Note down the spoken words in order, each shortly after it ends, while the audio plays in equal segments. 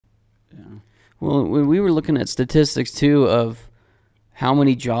Yeah. Well, we were looking at statistics too of how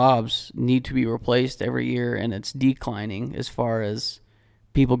many jobs need to be replaced every year, and it's declining as far as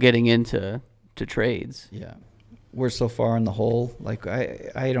people getting into trades. Yeah. We're so far in the hole. Like,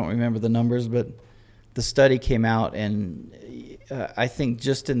 I don't remember the numbers, but the study came out, and I think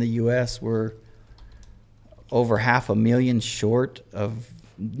just in the U.S. we're over 500,000 short of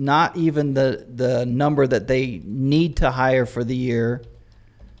not even the number that they need to hire for the year.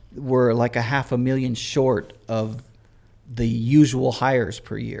 We're like 500,000 short of the usual hires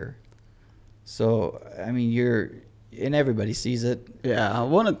per year. So, I mean, and everybody sees it. Yeah,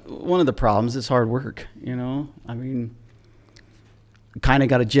 one of the problems is hard work, you know? I mean, kind of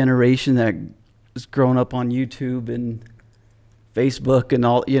got a generation that is growing up on YouTube and Facebook and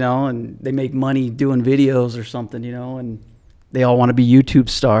all, you know, and they make money doing videos or something, you know, and they all want to be YouTube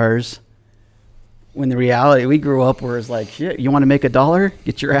stars. When the reality, we grew up where it's like, shit, you want to make $1?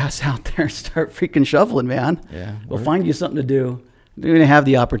 Get your ass out there and start freaking shoveling, man. Yeah. We'll find you something to do. You're going to have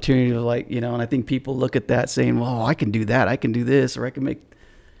the opportunity to, like, you know, and I think people look at that saying, well, I can do that. I can do this, or I can make,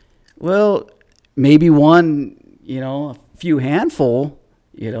 well, maybe one, you know, a few handful,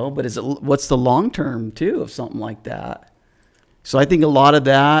 you know, but what's the long term too of something like that? So I think a lot of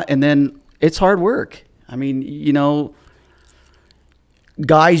that, and then it's hard work. I mean, you know,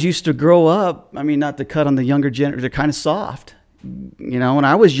 guys used to grow up, I mean, not to cut on the younger generation, they're kind of soft. You know, when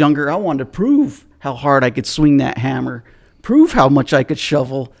I was younger, I wanted to prove how hard I could swing that hammer, prove how much I could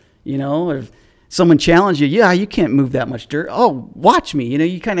shovel, you know. If someone challenged you, yeah, you can't move that much dirt. Oh, watch me. You know,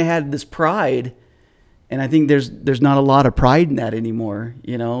 you kind of had this pride. And I think there's not a lot of pride in that anymore,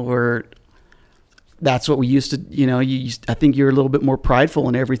 you know, where that's what we used to, you know, I think you're a little bit more prideful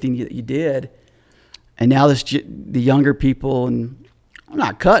in everything that you did. And now the younger people, and I'm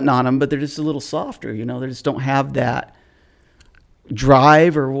not cutting on them, but they're just a little softer, you know, they just don't have that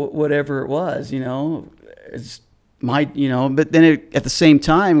drive or whatever it was, you know. It's you know, but then at the same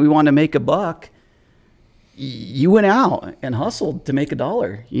time, we want to make a buck. You went out and hustled to make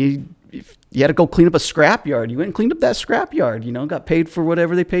 $1. You had to go clean up a scrap yard. You went and cleaned up that scrap yard, you know, got paid for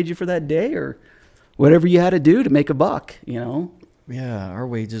whatever they paid you for that day or whatever you had to do to make a buck, you know. Yeah, our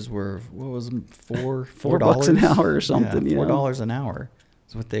wages were, what was them, $4 an hour or something. Yeah, $4 an hour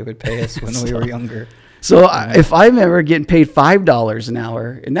is what they would pay us when we were younger. So if I remember getting paid $5 an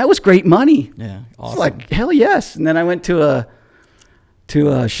hour, and that was great money. Yeah, awesome. It's like, hell yes. And then I went to a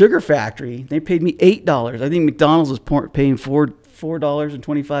sugar factory. They paid me $8. I think McDonald's was paying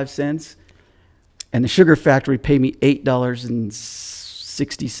 $4.25, and the sugar factory paid me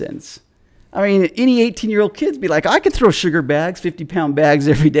 $8.60. I mean, any 18-year-old kid's be like, I could throw sugar bags, 50-pound bags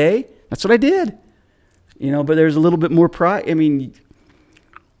every day. That's what I did. You know, but there's a little bit more pride. I mean,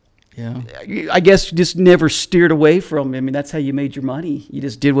 yeah, I guess you just never steered away from. I mean, that's how you made your money. You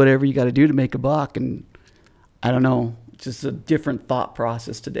just did whatever you got to do to make a buck. And I don't know, it's just a different thought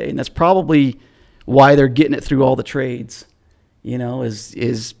process today. And that's probably why they're getting it through all the trades. You know,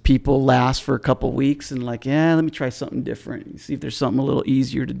 is people last for a couple of weeks and like, yeah, let me try something different. See if there's something a little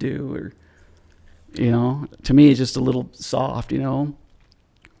easier to do. Or, you know, to me, it's just a little soft, you know.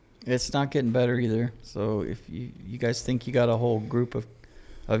 It's not getting better either. So if you guys think you got a whole group of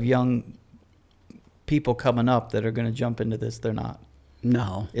young people coming up that are going to jump into this, they're not.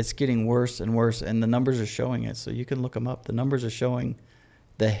 No. It's getting worse and worse, and the numbers are showing it. So you can look them up. The numbers are showing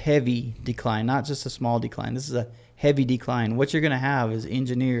the heavy decline, not just a small decline. This is a heavy decline. What you're going to have is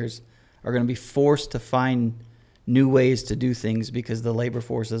engineers are going to be forced to find new ways to do things because the labor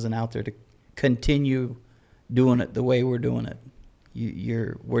force isn't out there to continue doing it the way we're doing it.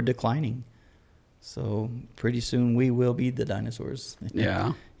 We're declining. So pretty soon we will be the dinosaurs.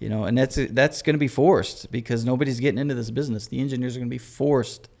 Yeah. You know, and that's going to be forced because nobody's getting into this business. The engineers are going to be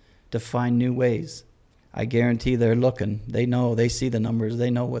forced to find new ways. I guarantee they're looking. They know. They see the numbers. They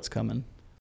know what's coming.